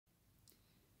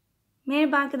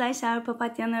Merhaba arkadaşlar,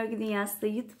 Papatyanın Örgü Dünyası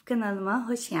YouTube kanalıma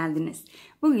hoş geldiniz.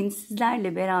 Bugün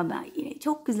sizlerle beraber yine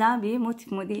çok güzel bir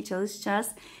motif modeli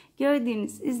çalışacağız.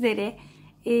 Gördüğünüz üzere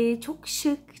çok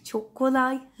şık, çok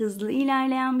kolay, hızlı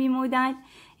ilerleyen bir model.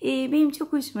 Benim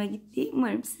çok hoşuma gitti.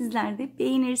 Umarım sizler de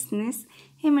beğenirsiniz.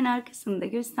 Hemen arkasını da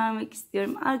göstermek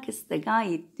istiyorum. Arkası da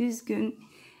gayet düzgün.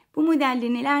 Bu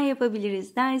modelde neler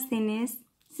yapabiliriz derseniz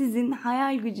sizin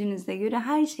hayal gücünüze göre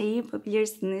her şeyi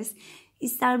yapabilirsiniz.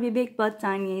 İster bebek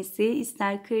battaniyesi,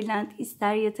 ister kırlent,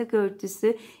 ister yatak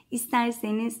örtüsü,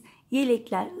 isterseniz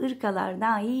yelekler, ırkalar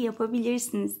dahi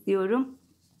yapabilirsiniz diyorum.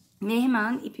 Ve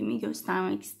hemen ipimi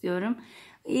göstermek istiyorum.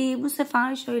 Bu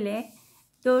sefer şöyle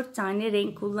 4 tane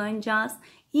renk kullanacağız.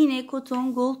 Yine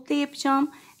koton gold ile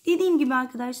yapacağım. Dediğim gibi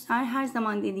arkadaşlar, her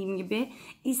zaman dediğim gibi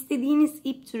istediğiniz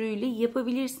ip türüyle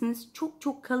yapabilirsiniz.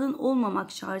 Çok kalın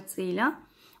olmamak şartıyla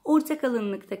orta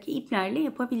kalınlıktaki iplerle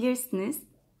yapabilirsiniz.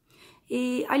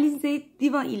 Alize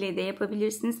Diva ile de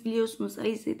yapabilirsiniz. Biliyorsunuz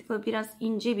Alize Diva biraz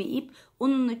ince bir ip.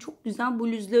 Onunla çok güzel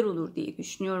bluzlar olur diye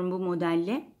düşünüyorum bu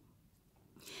modelle.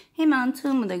 Hemen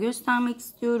tığımı da göstermek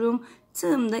istiyorum.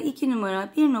 Tığımda 2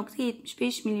 numara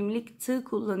 1.75 milimlik tığ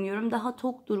kullanıyorum. Daha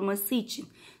tok durması için.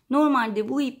 Normalde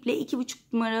bu iple 2,5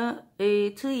 numara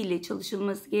tığ ile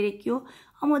çalışılması gerekiyor.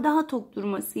 Ama daha tok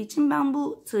durması için ben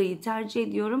bu tığı tercih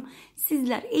ediyorum.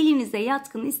 Sizler elinize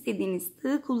yatkın istediğiniz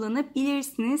tığı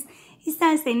kullanabilirsiniz.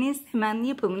 İsterseniz hemen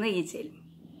yapımına geçelim.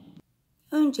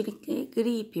 Öncelikle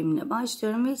gri ipimle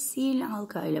başlıyorum ve sihirli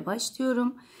halka ile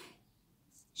başlıyorum.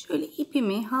 Şöyle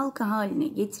ipimi halka haline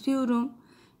getiriyorum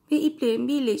ve iplerin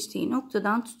birleştiği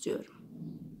noktadan tutuyorum.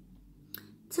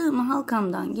 Tığımı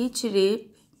halkamdan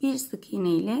geçirip bir sık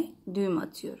iğne ile düğüm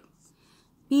atıyorum.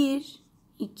 1,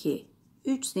 2,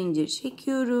 3 zincir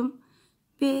çekiyorum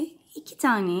ve 2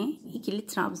 tane ikili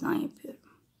trabzan yapıyorum.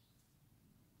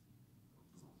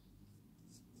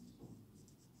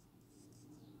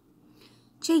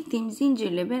 Çektiğim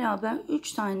zincirle beraber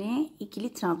 3 tane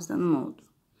ikili trabzanım oldu.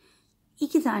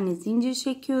 2 tane zincir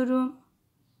çekiyorum.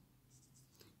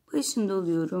 Başını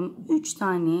doluyorum. 3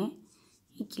 tane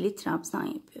ikili trabzan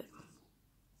yapıyorum.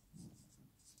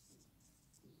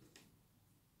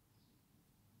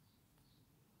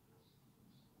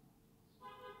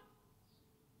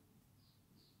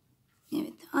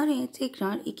 Evet, araya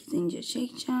tekrar 2 zincir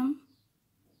çekeceğim.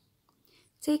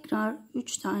 Tekrar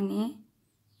 3 tane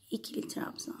ikili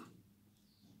trabzan.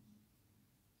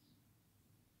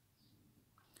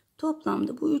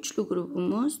 Toplamda bu üçlü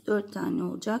grubumuz 4 tane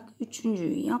olacak.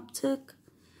 Üçüncüyü yaptık.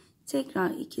 Tekrar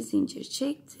 2 zincir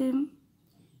çektim.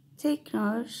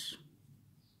 Tekrar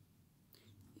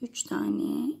 3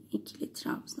 tane ikili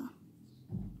trabzan.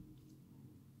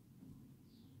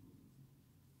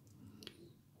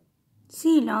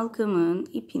 Sihirli halkamın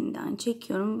ipinden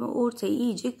çekiyorum ve ortayı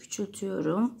iyice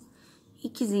küçültüyorum.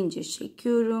 2 zincir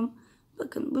çekiyorum.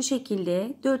 Bakın bu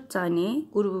şekilde 4 tane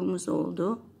grubumuz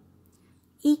oldu.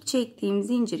 İlk çektiğim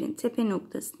zincirin tepe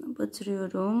noktasına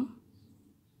batırıyorum.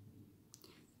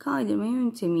 Kaydırma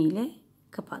yöntemiyle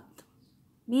kapattım.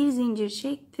 Bir zincir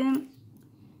çektim.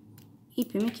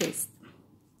 İpimi kestim.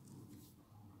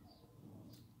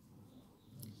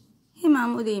 Hemen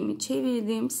modelimi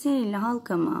çevirdim. Sihirli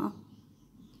halkama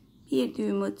bir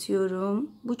düğüm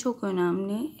atıyorum. Bu çok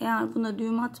önemli. Eğer buna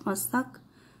düğüm atmazsak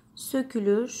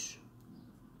sökülür.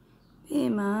 Ve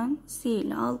hemen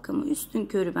sihirli halkamı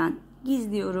üstünkörü ben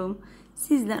gizliyorum.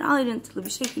 Sizler ayrıntılı bir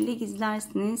şekilde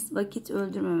gizlersiniz. Vakit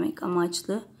öldürmemek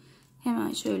amaçlı.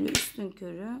 Hemen şöyle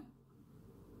üstünkörü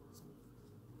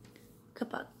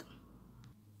kapattım.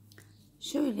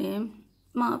 Şöyle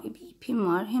mavi bir ipim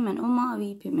var. Hemen o mavi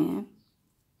ipime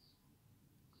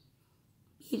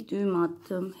bir düğüm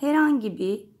attım. Herhangi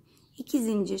bir 2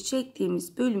 zincir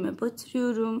çektiğimiz bölüme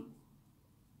batırıyorum.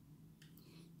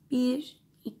 1,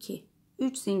 2,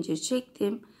 3 zincir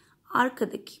çektim.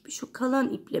 Arkadaki şu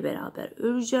kalan iple beraber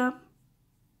öreceğim.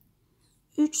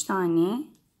 3 tane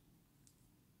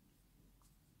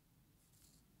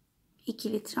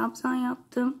ikili trabzan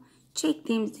yaptım.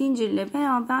 Çektiğim zincirle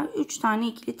beraber 3 tane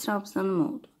ikili trabzanım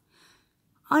oldu.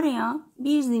 Araya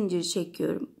bir zincir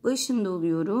çekiyorum. Başını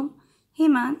doluyorum.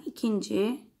 Hemen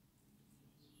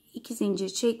iki zincir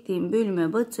çektiğim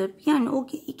bölüme batıp, yani o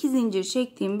 2 zincir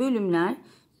çektiğim bölümler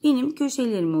benim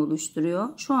köşelerimi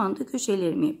oluşturuyor. Şu anda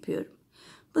köşelerimi yapıyorum.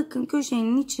 Bakın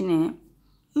köşenin içine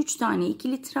 3 tane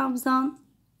ikili trabzan,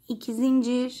 2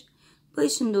 zincir,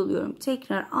 başını doluyorum.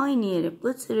 Tekrar aynı yere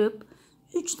batırıp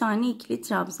 3 tane ikili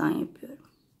trabzan yapıyorum.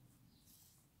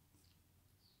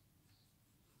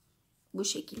 Bu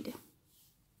şekilde.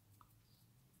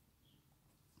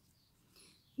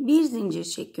 Bir zincir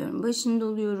çekiyorum. Başını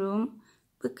doluyorum.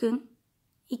 Bakın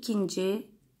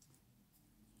ikinci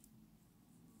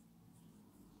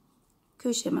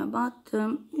köşeme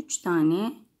battım. 3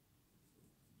 tane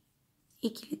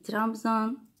ikili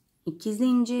trabzan, 2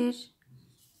 zincir,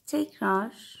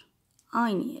 tekrar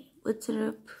aynı yere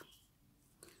batırıp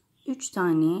 3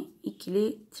 tane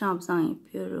ikili trabzan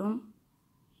yapıyorum.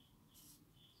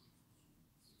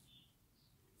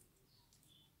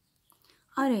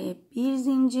 Araya bir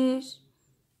zincir,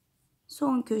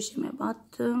 son köşeme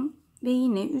battım ve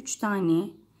yine 3 tane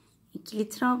ikili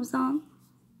trabzan,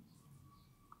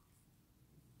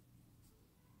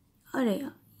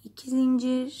 araya 2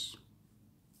 zincir,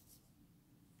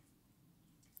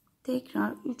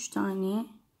 tekrar 3 tane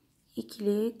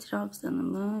ikili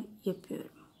trabzanımı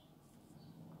yapıyorum.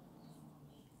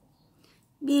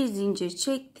 Bir zincir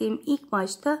çektim. İlk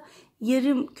başta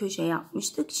yarım köşe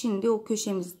yapmıştık. Şimdi o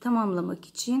köşemizi tamamlamak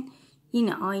için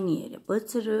yine aynı yere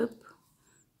batırıp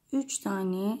 3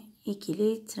 tane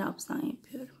ikili trabzan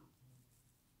yapıyorum.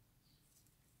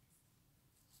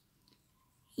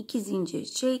 2 zincir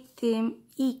çektim.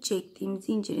 İlk çektiğim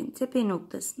zincirin tepe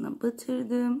noktasına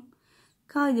batırdım.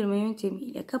 Kaydırma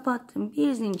yöntemiyle kapattım.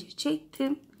 Bir zincir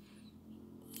çektim.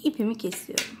 İpimi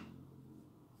kesiyorum.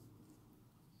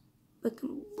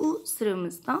 Bakın bu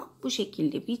sıramızda bu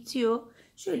şekilde bitiyor.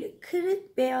 Şöyle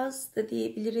kırık beyaz da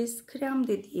diyebiliriz. Krem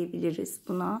de diyebiliriz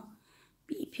buna.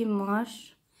 Bir ipim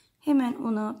var. Hemen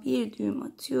ona bir düğüm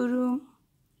atıyorum.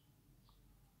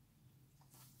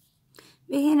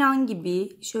 Ve herhangi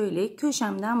bir şöyle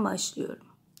köşemden başlıyorum.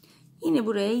 Yine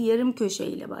buraya yarım köşe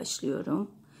ile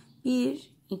başlıyorum.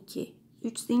 1, 2,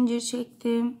 3 zincir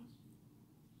çektim.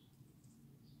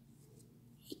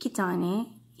 2 tane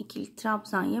ikili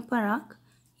trabzan yaparak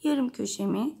yarım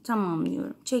köşemi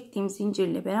tamamlıyorum. Çektiğim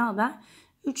zincirle beraber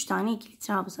 3 tane ikili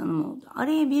trabzanım oldu.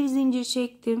 Araya bir zincir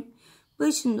çektim.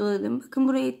 Başını doladım. Bakın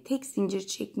buraya tek zincir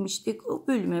çekmiştik. O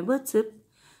bölüme batıp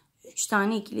 3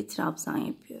 tane ikili trabzan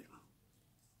yapıyorum.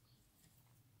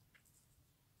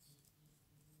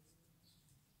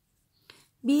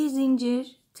 Bir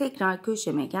zincir, tekrar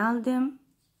köşeme geldim.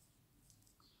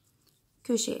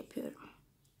 Köşe yapıyorum.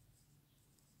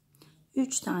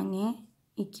 3 tane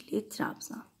ikili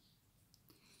trabzan.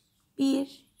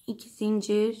 1, 2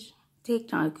 zincir,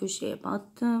 tekrar köşeye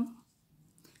battım.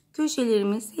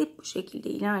 Köşelerimiz hep bu şekilde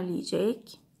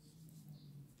ilerleyecek.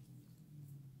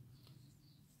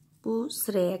 Bu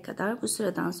sıraya kadar, bu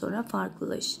sıradan sonra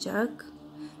farklılaşacak.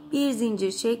 Bir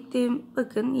zincir çektim.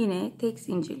 Bakın yine tek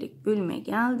zincirlik bölüme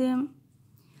geldim.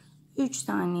 3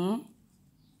 tane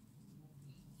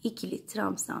ikili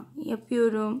trabzan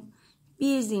yapıyorum.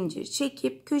 Bir zincir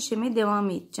çekip köşeme devam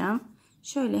edeceğim.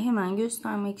 Şöyle hemen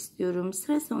göstermek istiyorum.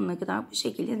 Sıra sonuna kadar bu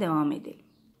şekilde devam edelim.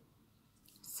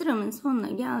 Sıramın sonuna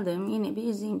geldim. Yine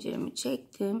bir zincirimi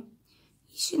çektim.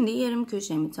 Şimdi yarım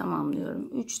köşemi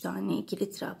tamamlıyorum. 3 tane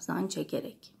ikili trabzan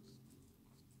çekerek.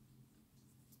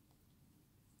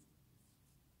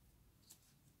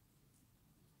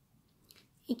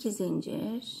 İki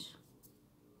zincir.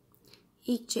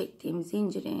 İlk çektiğim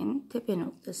zincirin tepe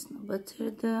noktasına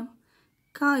batırdım.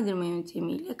 Kaydırma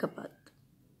yöntemiyle kapattım.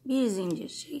 Bir zincir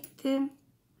çektim.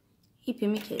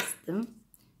 İpimi kestim.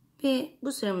 Ve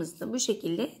bu sıramızı da bu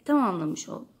şekilde tamamlamış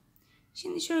oldum.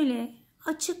 Şimdi şöyle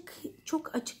açık,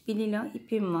 çok açık bir lila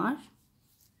ipim var.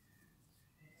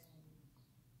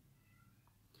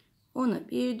 Ona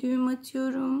bir düğüm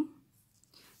atıyorum.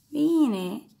 Ve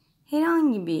yine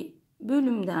herhangi bir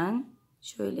bölümden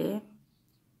şöyle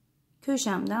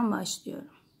köşemden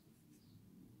başlıyorum.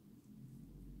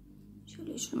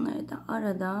 Şöyle şunları da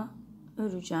arada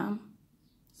öreceğim.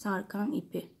 Sarkan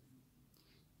ipi.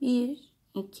 1,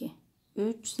 2,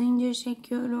 3 zincir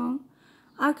çekiyorum.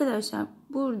 Arkadaşlar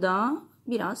burada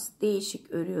biraz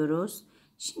değişik örüyoruz.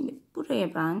 Şimdi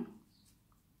buraya ben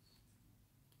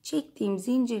çektiğim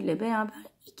zincirle beraber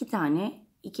 2 tane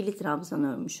ikili trabzan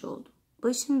örmüş oldum.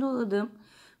 Başını doladım.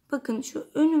 Bakın şu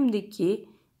önümdeki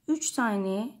 3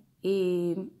 tane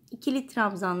ikili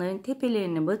trabzanların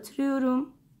tepelerine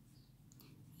batırıyorum.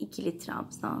 İkili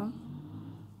trabzan.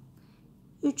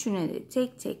 Üçüne de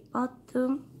tek tek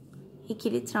battım.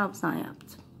 İkili trabzan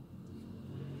yaptım.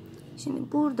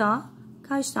 Şimdi burada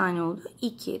kaç tane oldu?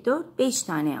 2, 4, 5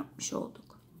 tane yapmış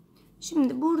olduk.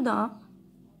 Şimdi burada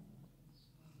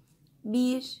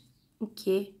 1,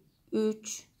 2,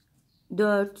 3,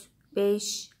 4,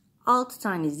 5, 6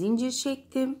 tane zincir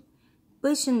çektim.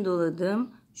 Başını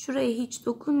doladım. Şuraya hiç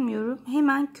dokunmuyorum.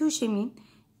 Hemen köşemin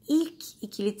ilk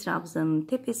ikili trabzanın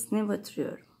tepesine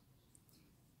batırıyorum.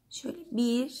 Şöyle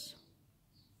 1,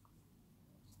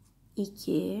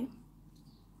 2,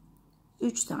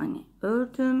 3 tane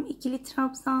ördüm. İkili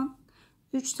trabzan.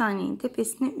 3 tanenin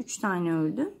tepesine 3 tane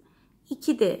ördüm.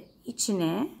 2 de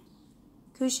içine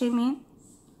köşemin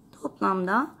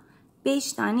toplamda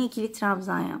 5 tane ikili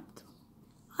trabzan yaptım.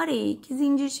 Araya 2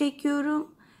 zincir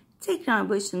çekiyorum. Tekrar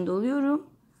başını doluyorum.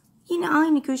 Yine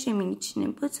aynı köşemin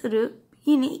içine batırıp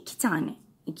yine 2 tane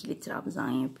ikili trabzan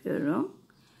yapıyorum.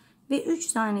 Ve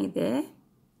 3 tane de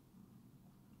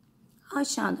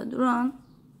aşağıda duran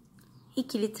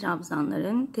ikili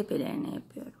trabzanların tepelerine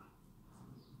yapıyorum.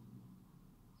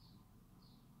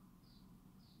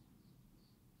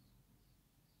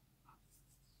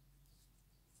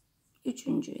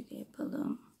 Üçüncüyü de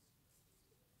yapalım.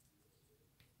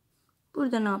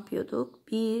 Burada ne yapıyorduk?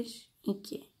 1,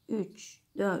 2, 3,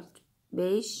 4,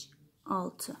 5,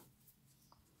 6.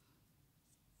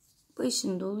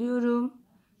 Başını doluyorum.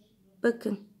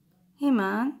 Bakın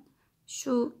hemen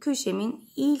şu köşemin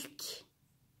ilk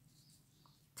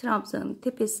trabzanın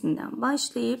tepesinden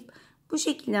başlayıp bu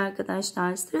şekilde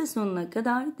arkadaşlar sıra sonuna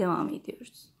kadar devam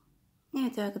ediyoruz.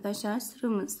 Evet arkadaşlar,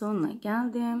 sıramın sonuna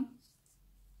geldim.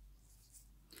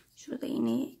 Şurada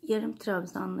yine yarım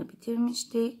trabzanla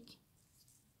bitirmiştik.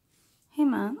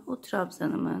 Hemen o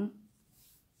trabzanımın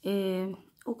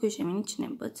o köşemin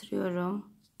içine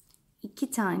batırıyorum.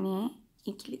 2 tane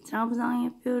ikili trabzan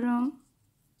yapıyorum.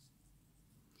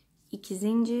 2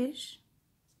 zincir.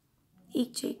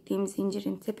 İlk çektiğim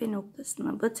zincirin tepe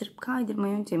noktasına batırıp kaydırma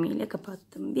yöntemiyle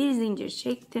kapattım. Bir zincir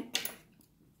çektim.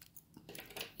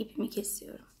 İpimi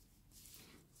kesiyorum.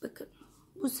 Bakın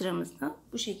bu sıramızda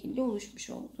bu şekilde oluşmuş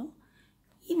oldu.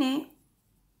 Yine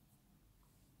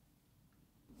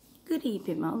gri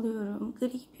ipimi alıyorum.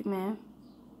 Gri ipime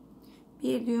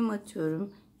bir düğüm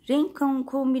atıyorum. Renk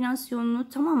kombinasyonunu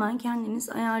tamamen kendiniz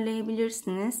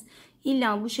ayarlayabilirsiniz.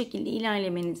 İlla bu şekilde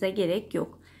ilerlemenize gerek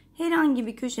yok. Herhangi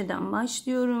bir köşeden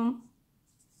başlıyorum.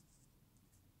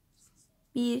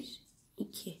 1,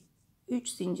 2, 3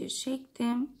 zincir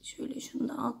çektim. Şöyle şunu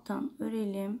da alttan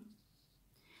örelim.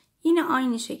 Yine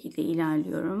aynı şekilde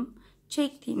ilerliyorum.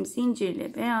 Çektiğim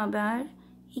zincirle beraber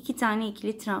 2 tane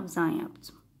ikili trabzan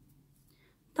yaptım.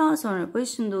 Daha sonra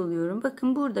başını doluyorum.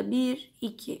 Bakın burada 1,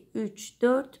 2, 3,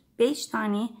 4, 5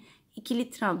 tane ikili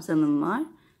trabzanım var.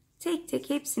 Tek tek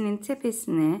hepsinin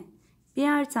tepesine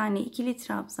birer tane ikili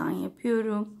trabzan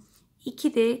yapıyorum.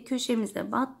 2 de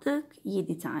köşemize battık.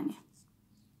 7 tane.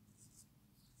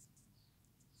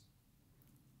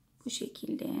 Bu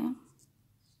şekilde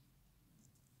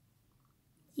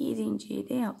 7.'yi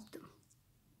de yaptım.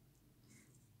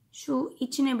 Şu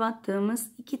içine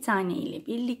battığımız 2 tane ile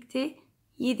birlikte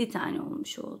 7 tane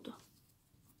olmuş oldu.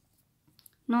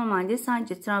 Normalde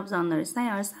sadece trabzanları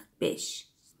sayarsak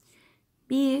 5.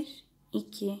 1,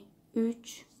 2,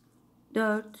 3,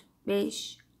 4,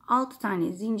 5, 6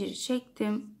 tane zincir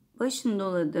çektim. Başını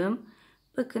doladım.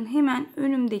 Bakın hemen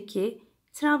önümdeki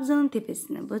trabzanın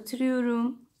tepesine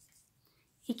batırıyorum.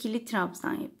 İkili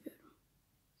trabzan yapıyorum.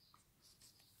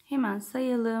 Hemen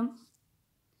sayalım.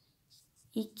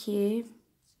 2,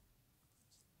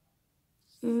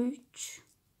 3,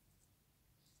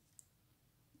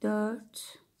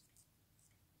 4,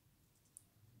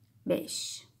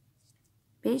 5.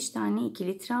 5 tane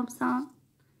ikili trabzan.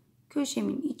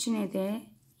 Köşemin içine de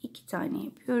 2 tane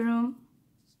yapıyorum.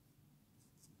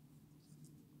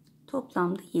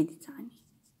 Toplamda 7 tane.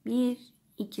 1,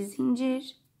 2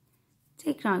 zincir.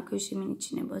 Tekrar köşemin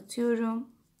içine batıyorum.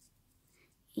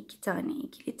 2 tane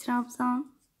ikili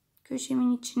trabzan.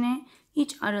 Köşemin içine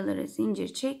hiç aralara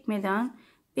zincir çekmeden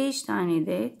 5 tane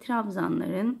de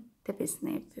trabzanların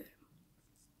tepesine yapıyorum.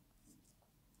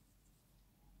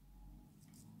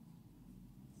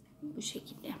 Bu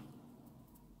şekilde.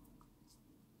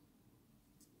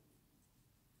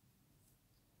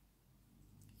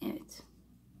 Evet.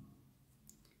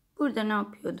 Burada ne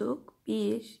yapıyorduk?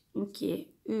 1,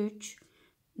 2, 3,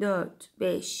 4,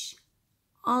 5,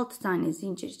 6 tane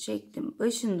zincir çektim.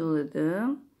 Başını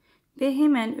doladım. Ve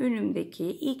hemen önümdeki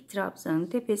ilk trabzanın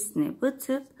tepesine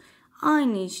batıp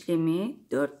aynı işlemi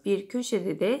 4 bir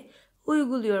köşede de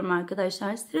uyguluyorum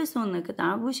arkadaşlar. Sıra sonuna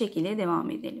kadar bu şekilde devam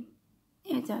edelim.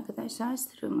 Evet arkadaşlar,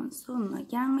 sıramın sonuna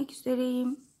gelmek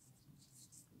üzereyim.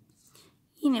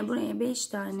 Yine buraya 5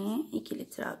 tane ikili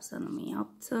trabzanımı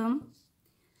yaptım.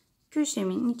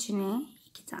 Köşemin içine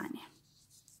 2 tane.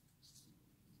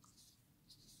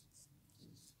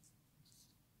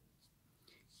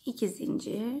 İki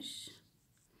zincir.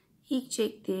 İlk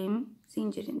çektiğim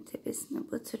zincirin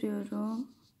tepesine batırıyorum.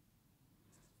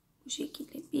 Bu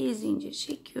şekilde bir zincir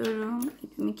çekiyorum.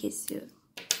 İpimi kesiyorum.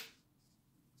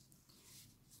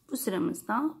 Bu sıramız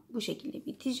da bu şekilde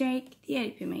bitecek. Diğer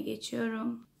ipime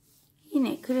geçiyorum.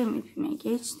 Yine krem ipime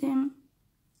geçtim.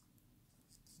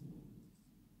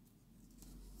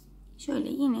 Şöyle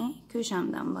yine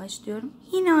köşemden başlıyorum.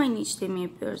 Yine aynı işlemi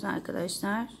yapıyoruz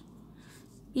arkadaşlar.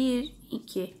 1,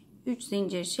 2, 3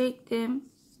 zincir çektim.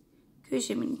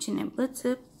 Köşemin içine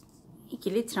batıp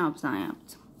ikili trabzan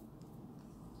yaptım.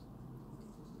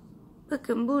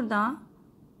 Bakın burada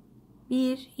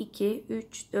 1, 2,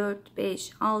 3, 4,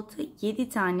 5, 6, 7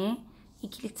 tane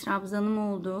ikili trabzanım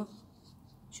oldu.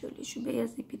 Şöyle şu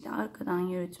beyaz ipi de arkadan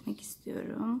yürütmek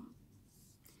istiyorum.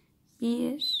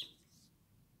 1,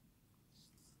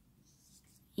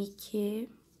 2,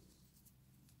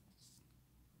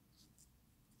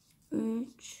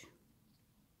 3,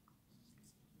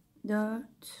 4,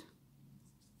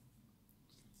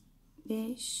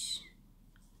 5,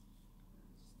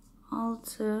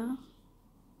 6,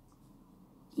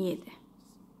 7.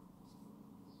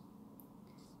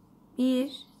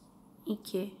 1,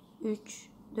 2, 3,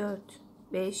 4,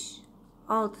 5,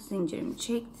 6 zincirimi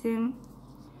çektim.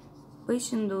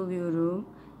 Başını doluyorum.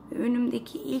 Ve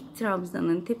önümdeki ilk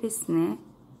trabzanın tepesine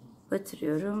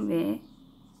batırıyorum ve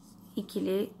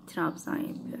ikili trabzan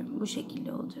yapıyorum. Bu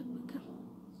şekilde olacak bakın.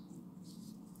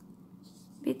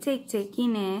 Ve tek tek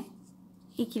yine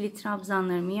ikili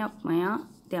trabzanlarımı yapmaya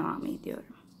devam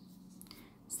ediyorum.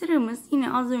 Sıramız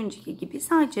yine az önceki gibi,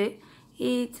 sadece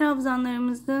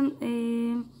trabzanlarımızın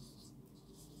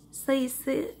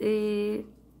sayısı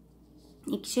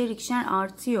ikişer ikişer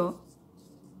artıyor.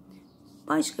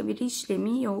 Başka bir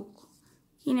işlemi yok.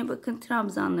 Yine bakın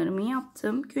trabzanlarımı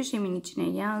yaptım. Köşemin içine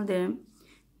geldim.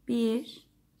 1,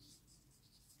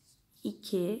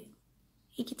 2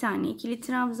 tane ikili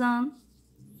trabzan,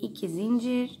 2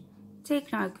 zincir,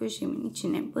 tekrar köşemin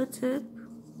içine batıp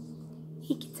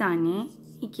 2 tane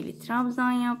ikili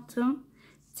trabzan yaptım.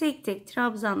 Tek tek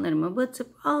trabzanlarıma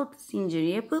batıp 6 zincir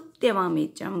yapıp devam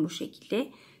edeceğim bu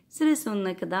şekilde. Sıra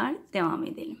sonuna kadar devam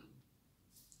edelim.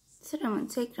 Sıramın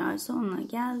tekrar sonuna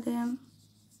geldim.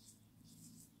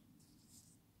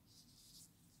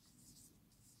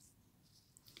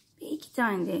 Ve 2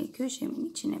 tane de köşemin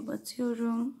içine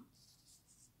batıyorum.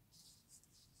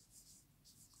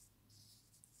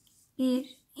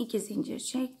 1, 2 zincir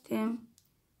çektim.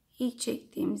 İlk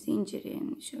çektiğim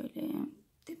zincirin şöyle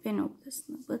tepe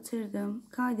noktasına batırdım.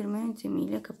 Kaydırma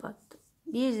yöntemiyle kapattım.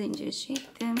 1 zincir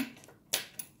çektim.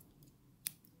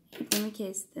 İpimi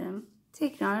kestim.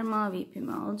 Tekrar mavi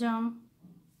ipimi alacağım.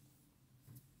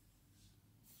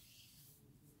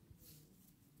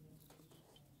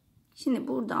 Şimdi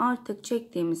burada artık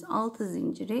çektiğimiz 6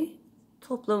 zinciri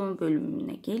toplama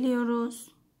bölümüne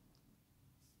geliyoruz.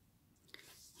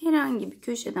 Herhangi bir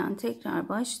köşeden tekrar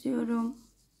başlıyorum.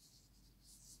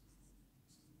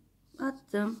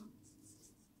 Battım.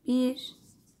 1,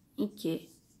 2,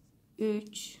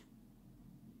 3,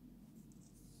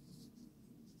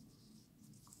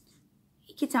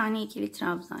 2 tane ikili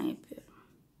trabzan yapıyorum.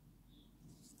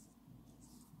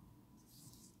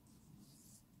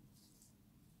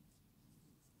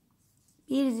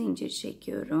 Bir zincir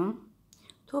çekiyorum.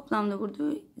 Toplamda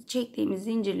burada çektiğimiz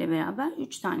zincirle beraber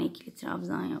 3 tane ikili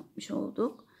trabzan yapmış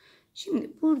olduk.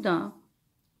 Şimdi burada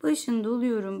başını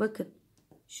doluyorum. Bakın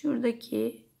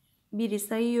şuradaki biri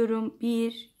sayıyorum.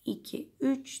 1, 2,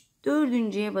 3,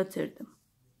 dördüncüye batırdım.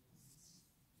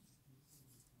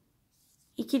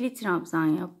 İkili trabzan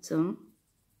yaptım.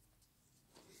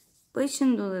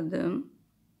 Başını doladım.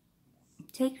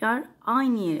 Tekrar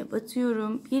aynı yere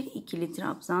batıyorum. Bir ikili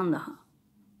trabzan daha.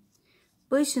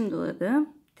 Başını doladım.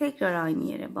 Tekrar aynı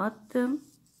yere battım.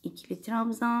 İkili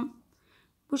trabzan.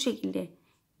 Bu şekilde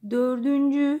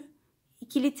dördüncü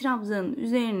ikili trabzanın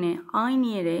üzerine aynı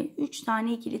yere 3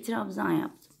 tane ikili trabzan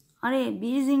yaptım. Araya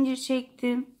bir zincir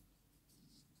çektim.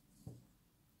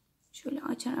 Şöyle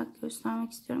açarak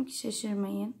göstermek istiyorum ki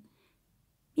şaşırmayın.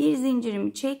 Bir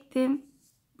zincirimi çektim.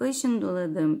 Başını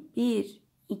doladım. 1,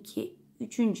 2,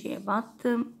 üçüncüye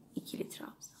battım. İkili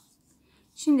trabzan.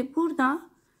 Şimdi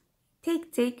burada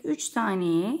tek tek 3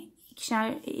 taneye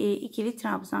ikili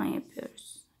trabzan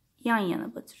yapıyoruz. Yan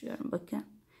yana batırıyorum bakın.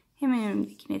 Hemen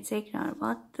önümdekine tekrar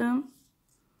battım.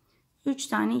 3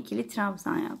 tane ikili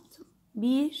trabzan yaptım.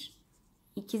 1,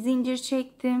 2 zincir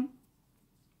çektim.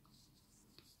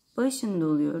 Başını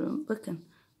doluyorum. Bakın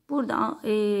burada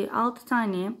 6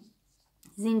 tane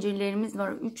zincirlerimiz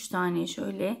var. 3 tane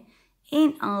şöyle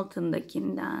en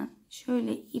altındakinden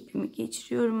şöyle ipimi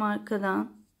geçiriyorum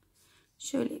arkadan.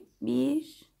 Şöyle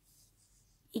bir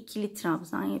ikili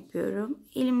trabzan yapıyorum.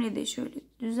 Elimle de şöyle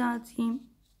düzelteyim.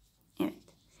 Evet.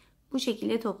 Bu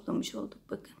şekilde toplamış olduk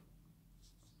bakın.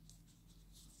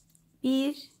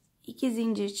 1, 2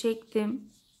 zincir çektim.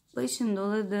 Başını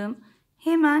doladım.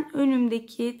 Hemen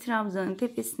önümdeki trabzanın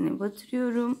tepesine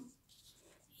batırıyorum.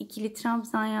 İkili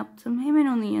trabzan yaptım. Hemen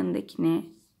onun yanındakine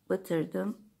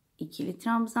batırdım. İkili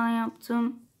trabzan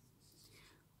yaptım.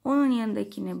 Onun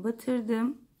yanındakine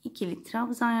batırdım. ikili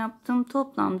trabzan yaptım.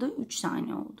 Toplamda 3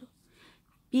 tane oldu.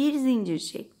 Bir zincir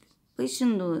çektim.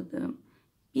 Başını doladım.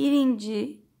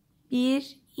 Birinci,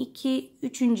 1, 2,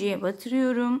 üçüncüye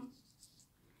batırıyorum.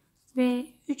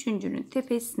 Ve üçüncünün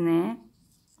tepesine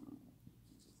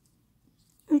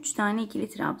 3 tane ikili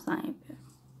trabzan yapıyorum.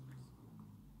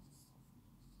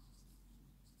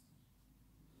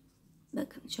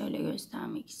 Bakın şöyle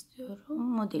göstermek istiyorum.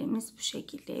 Modelimiz bu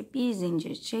şekilde. Bir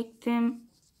zincir çektim.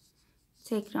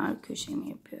 Tekrar köşemi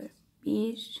yapıyorum.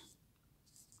 1,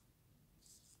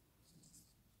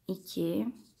 2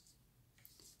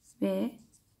 ve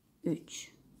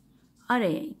 3.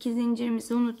 Araya 2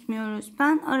 zincirimizi unutmuyoruz.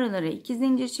 Ben aralara 2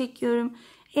 zincir çekiyorum.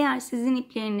 Eğer sizin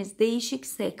ipleriniz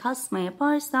değişikse, kasma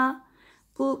yaparsa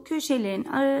bu köşelerin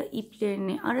ara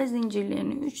iplerini, ara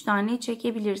zincirlerini 3 tane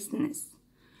çekebilirsiniz.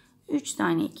 3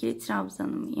 tane ikili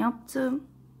trabzanımı yaptım.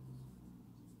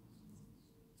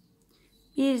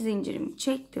 Bir zincirimi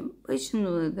çektim. Başını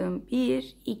doladım.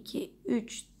 1, 2,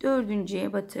 3,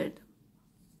 dördüncüye batırdım.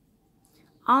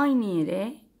 Aynı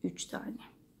yere 3 tane.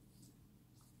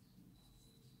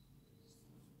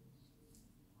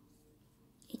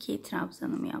 İki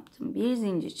trabzanımı yaptım. Bir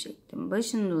zincir çektim.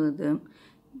 Başını doladım.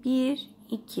 1,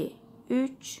 2,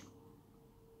 3,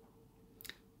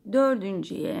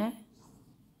 dördüncüye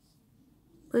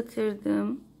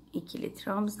batırdım. İkili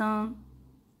trabzan.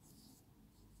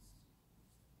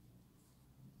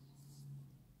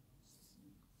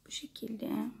 Bu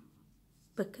şekilde.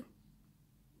 Bakın.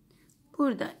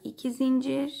 Burada 2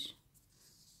 zincir.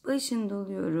 Başını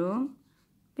doluyorum.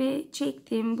 Ve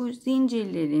çektiğim bu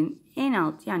zincirlerin en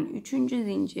alt, yani 3.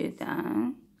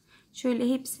 zincirden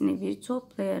şöyle hepsini bir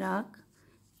toplayarak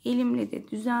elimle de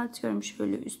düzeltiyorum.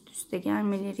 Şöyle üst üste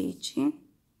gelmeleri için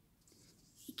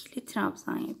ikili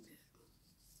trabzan yapıyorum.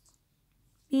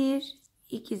 1,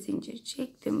 2 zincir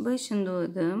çektim. Başını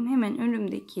doladım. Hemen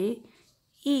önümdeki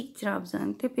ilk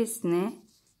trabzanın tepesine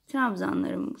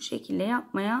trabzanlarımı bu şekilde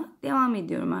yapmaya devam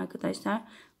ediyorum arkadaşlar.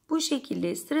 Bu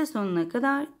şekilde sıra sonuna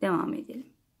kadar devam edelim.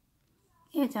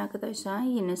 Evet arkadaşlar,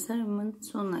 yine sarımın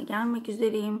sonuna gelmek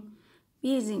üzereyim.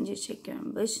 Bir zincir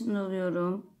çekiyorum. Başını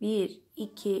doluyorum. 1,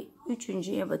 2,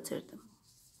 üçüncüye batırdım.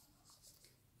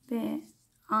 Ve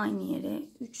aynı yere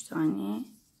 3 tane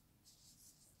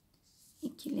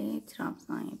ikili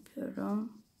trabzan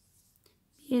yapıyorum.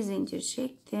 Bir zincir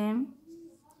çektim.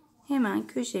 Hemen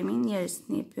köşemin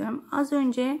yarısını yapıyorum. Az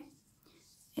önce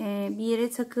bir yere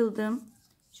takıldım.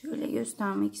 Şöyle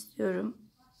göstermek istiyorum.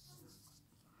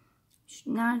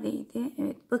 Şu neredeydi?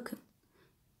 Evet, bakın.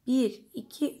 1,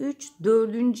 2, 3,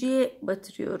 dördüncüye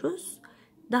batırıyoruz.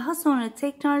 Daha sonra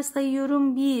tekrar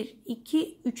sayıyorum. 1,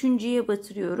 2, üçüncüye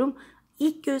batırıyorum.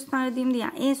 İlk gösterdiğimde,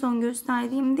 yani en son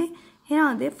gösterdiğimde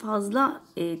herhalde fazla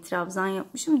trabzan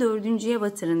yapmışım. Dördüncüye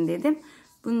batırın dedim.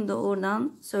 Bunu da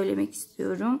oradan söylemek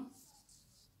istiyorum.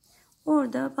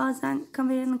 Orada bazen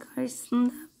kameranın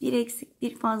karşısında bir eksik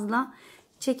bir fazla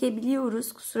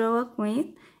çekebiliyoruz. Kusura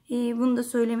bakmayın. Bunu da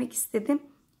söylemek istedim.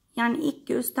 Yani ilk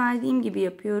gösterdiğim gibi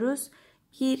yapıyoruz.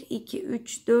 1, 2,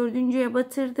 3, dördüncüye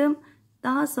batırdım.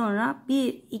 Daha sonra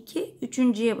 1, 2,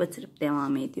 üçüncüye batırıp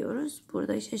devam ediyoruz.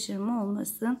 Burada şaşırma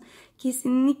olmasın.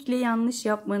 Kesinlikle yanlış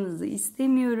yapmanızı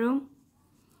istemiyorum.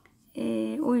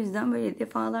 O yüzden böyle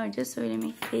defalarca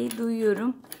söylemekteyi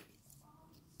duyuyorum.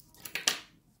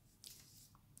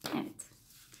 Evet.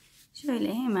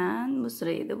 Şöyle hemen bu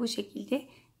sırayı da bu şekilde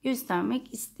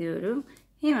göstermek istiyorum.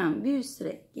 Hemen bir üst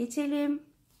sıraya geçelim.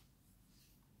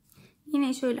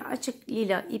 Yine şöyle açık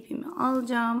lila ipimi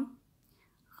alacağım.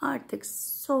 Artık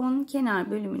son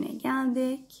kenar bölümüne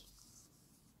geldik.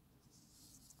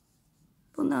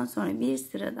 Bundan sonra bir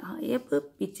sıra daha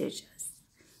yapıp bitireceğiz.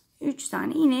 3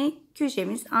 tane yine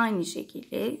köşemiz aynı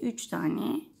şekilde 3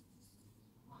 tane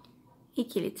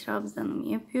ikili trabzanımı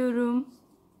yapıyorum.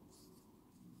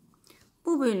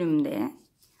 Bu bölümde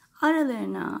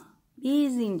aralarına bir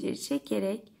zincir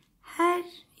çekerek her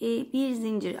bir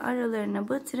zincir aralarına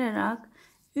batırarak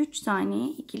 3 tane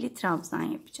ikili trabzan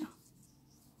yapacağım.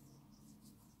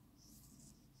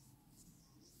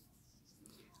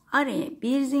 Araya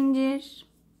bir zincir.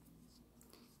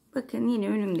 Bakın yine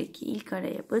önümdeki ilk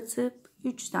araya batıp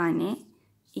 3 tane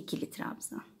ikili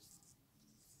trabzan.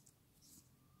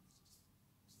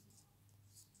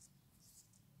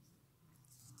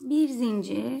 Bir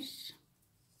zincir.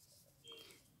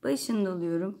 Başını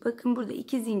doluyorum. Bakın burada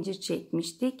 2 zincir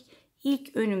çekmiştik.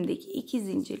 İlk önümdeki 2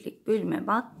 zincirlik bölüme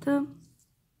battım.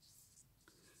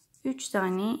 3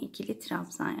 tane ikili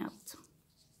trabzan yaptım.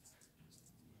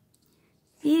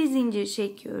 Bir zincir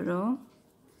çekiyorum.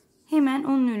 Hemen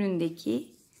onun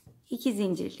önündeki 2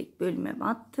 zincirlik bölüme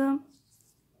battım.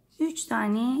 3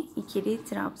 tane ikili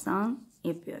trabzan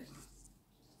yapıyorum.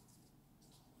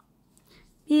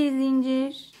 Bir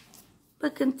zincir.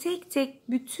 Bakın tek tek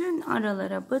bütün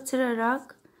aralara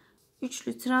batırarak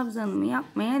üçlü trabzanımı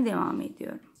yapmaya devam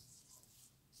ediyorum.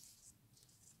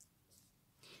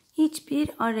 Hiçbir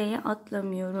araya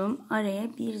atlamıyorum.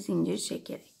 Araya bir zincir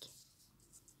çekerek.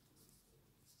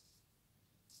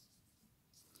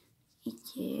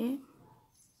 2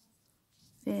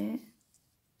 ve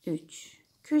 3.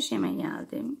 Köşeme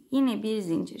geldim. Yine bir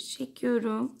zincir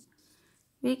çekiyorum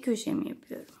ve köşemi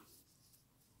yapıyorum.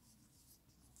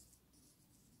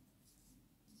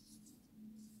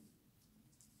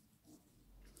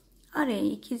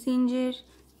 Araya 2 zincir.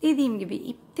 Dediğim gibi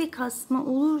ipte kasma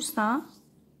olursa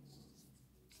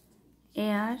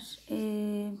eğer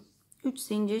 3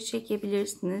 zincir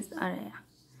çekebilirsiniz araya.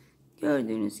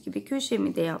 Gördüğünüz gibi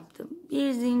köşemi de yaptım.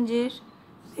 Bir zincir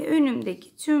ve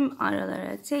önümdeki tüm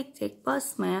aralara tek tek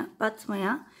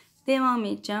batmaya devam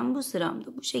edeceğim. Bu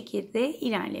sıramda bu şekilde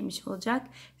ilerlemiş olacak.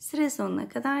 Sıra sonuna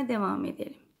kadar devam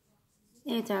edelim.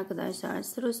 Evet arkadaşlar,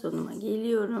 sıra sonuma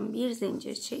geliyorum. Bir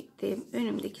zincir çektim.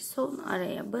 Önümdeki son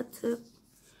araya batıp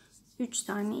 3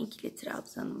 tane ikili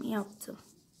trabzanımı yaptım.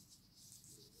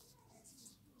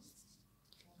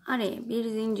 Araya bir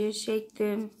zincir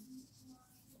çektim.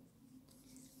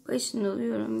 Başını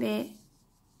doluyorum ve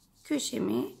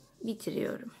köşemi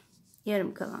bitiriyorum.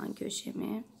 Yarım kalan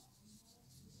köşemi.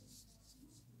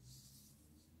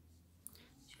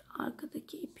 Şu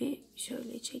arkadaki ipi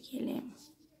şöyle çekelim.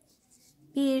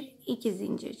 1-2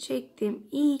 zincir çektim.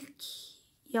 İlk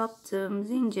yaptığım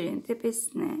zincirin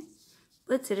tepesine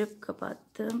batırıp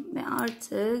kapattım ve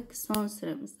artık son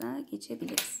sıramıza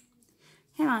geçebiliriz.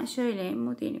 Hemen şöyle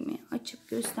modelimi açıp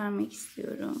göstermek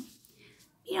istiyorum.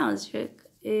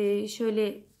 Birazcık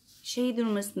şöyle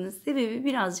durmasının sebebi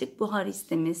birazcık buhar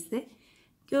istemesi.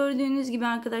 Gördüğünüz gibi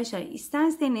arkadaşlar,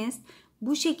 isterseniz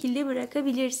bu şekilde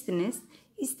bırakabilirsiniz.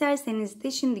 İsterseniz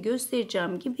de şimdi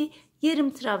göstereceğim gibi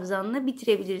yarım trabzanla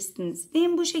bitirebilirsiniz.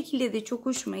 Benim bu şekilde de çok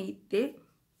hoşuma gitti.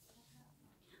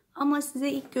 Ama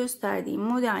size ilk gösterdiğim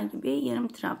model gibi yarım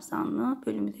trabzanlı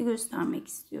bölümü de göstermek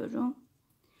istiyorum.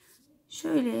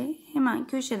 Şöyle hemen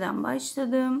köşeden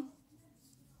başladım.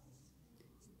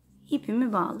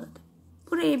 İpimi bağladım.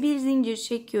 Buraya bir zincir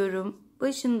çekiyorum.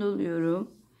 Başını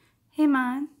doluyorum.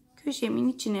 Hemen köşemin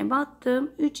içine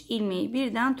battım. 3 ilmeği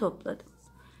birden topladım.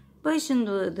 Başını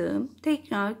doladım.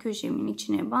 Tekrar köşemin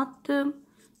içine battım.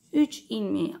 3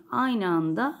 ilmeği aynı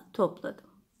anda topladım.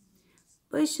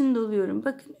 Başını doluyorum.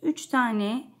 Bakın 3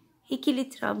 tane ikili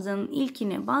trabzanın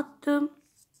ilkine battım.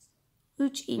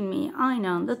 3 ilmeği aynı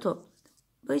anda topladım.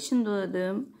 Başını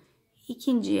doladım.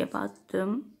 İkinciye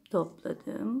battım.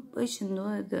 Topladım. Başını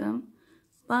doladım.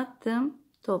 Battım.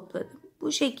 Topladım.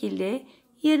 Bu şekilde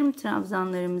yarım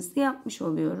trabzanlarımızı yapmış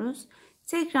oluyoruz.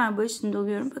 Tekrar başını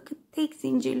doluyorum. Bakın tek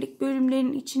zincirlik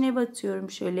bölümlerin içine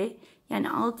batıyorum şöyle.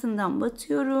 Yani altından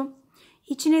batıyorum.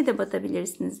 İçine de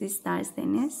batabilirsiniz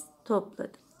isterseniz.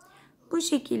 Topladım. Bu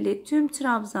şekilde tüm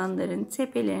trabzanların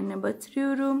tepelerine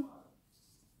batırıyorum.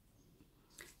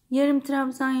 Yarım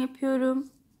trabzan yapıyorum.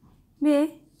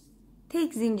 Ve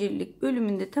tek zincirlik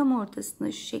bölümünde tam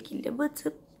ortasına şu şekilde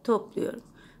batıp topluyorum.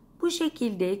 Bu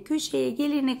şekilde köşeye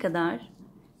gelene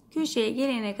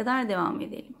kadar devam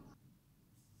edelim.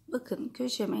 Bakın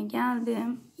köşeme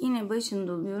geldim. Yine başını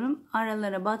doluyorum.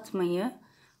 Aralara batmayı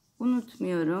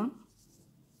unutmuyorum.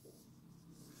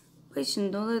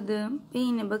 Başını doladım ve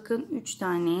yine bakın 3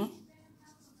 tane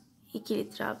ikili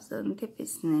trabzanın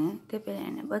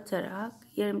tepelerine batarak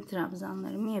yarım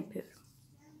trabzanlarımı yapıyorum.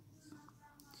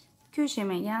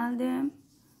 Köşeme geldim.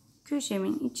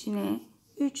 Köşemin içine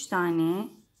 3 tane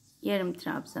yarım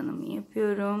trabzanımı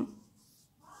yapıyorum.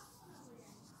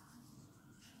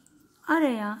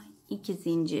 Araya 2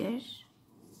 zincir.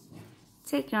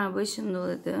 Tekrar başını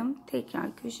doladım.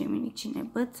 Tekrar köşemin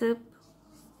içine batıp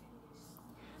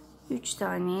 3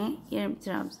 tane yarım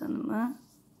trabzanımı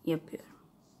yapıyorum.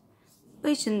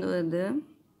 Başını doladım.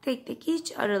 Tek tek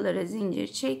hiç aralara zincir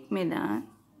çekmeden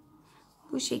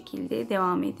bu şekilde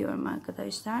devam ediyorum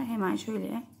arkadaşlar. Hemen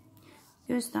şöyle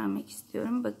göstermek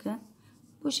istiyorum. Bakın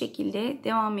bu şekilde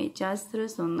devam edeceğiz sıra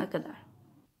sonuna kadar.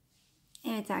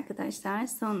 Evet arkadaşlar,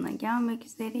 sonuna gelmek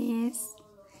üzereyiz.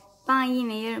 Ben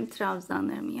yine yarım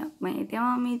trabzanlarımı yapmaya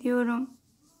devam ediyorum.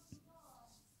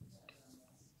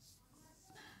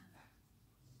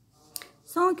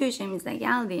 Son köşemize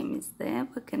geldiğimizde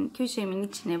bakın köşemin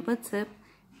içine batıp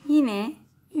yine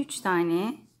 3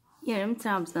 tane yarım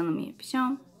trabzanımı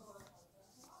yapacağım.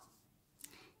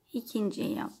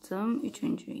 İkinciyi yaptım.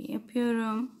 Üçüncüyü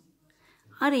yapıyorum.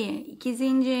 Araya 2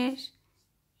 zincir.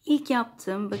 İlk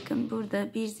yaptığım bakın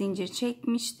burada bir zincir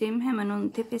çekmiştim. Hemen onun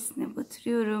tepesine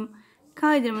batırıyorum.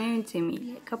 kaydırma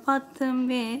yöntemiyle kapattım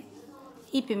ve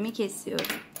ipimi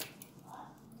kesiyorum.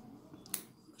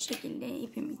 Bu şekilde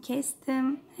ipimi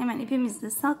kestim. Hemen ipimizi de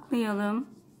saklayalım.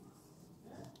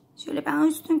 Şöyle ben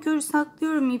üstünkörü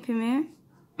saklıyorum ipimi.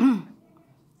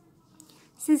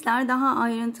 Sizler daha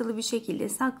ayrıntılı bir şekilde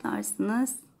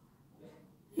saklarsınız.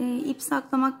 İp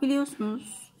saklamak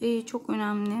biliyorsunuz çok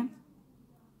önemli.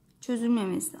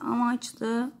 Çözülmemesi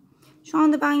amaçlı. Şu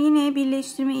anda ben yine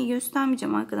birleştirmeyi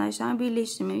göstermeyeceğim arkadaşlar.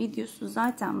 Birleştirme videosu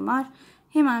zaten var.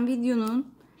 Hemen videonun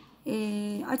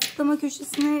açıklama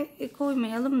köşesine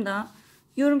koymayalım da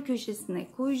yorum köşesine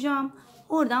koyacağım.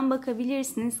 Oradan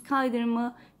bakabilirsiniz.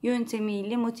 Kaydırma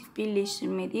yöntemiyle motif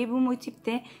birleştirme diye. Bu motif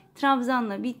de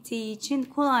trabzanla bittiği için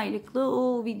kolaylıkla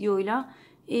o videoyla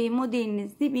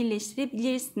modelinizi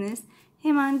birleştirebilirsiniz.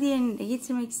 Hemen diğerini de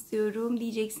getirmek istiyorum.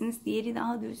 Diyeceksiniz diğeri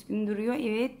daha düzgün duruyor.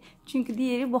 Evet, çünkü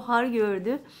diğeri buhar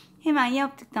gördü. Hemen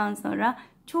yaptıktan sonra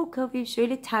çok hafif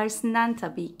şöyle tersinden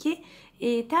tabii ki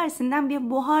tersinden bir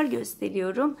buhar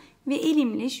gösteriyorum. Ve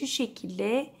elimle şu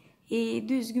şekilde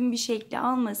düzgün bir şekli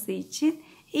alması için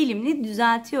elimle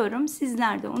düzeltiyorum.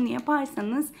 Sizler de onu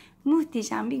yaparsanız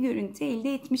muhteşem bir görüntü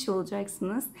elde etmiş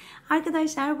olacaksınız.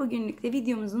 Arkadaşlar bugünlük de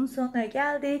videomuzun sonuna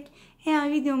geldik.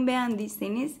 Eğer videomu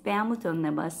beğendiyseniz beğen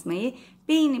butonuna basmayı,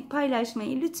 beğenip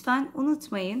paylaşmayı lütfen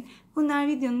unutmayın. Bunlar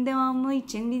videonun devamı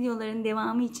için, videoların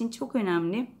devamı için çok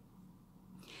önemli.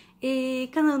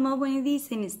 Kanalıma abone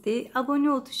değilseniz de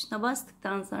abone ol tuşuna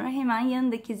bastıktan sonra hemen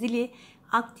yanındaki zili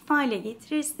aktif hale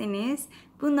getirirseniz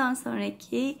bundan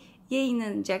sonraki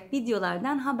yayınlanacak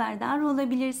videolardan haberdar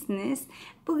olabilirsiniz.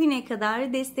 Bugüne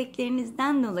kadar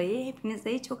desteklerinizden dolayı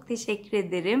hepinize çok teşekkür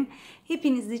ederim.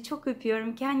 Hepinizi çok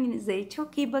öpüyorum. Kendinize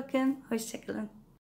çok iyi bakın. Hoşça kalın.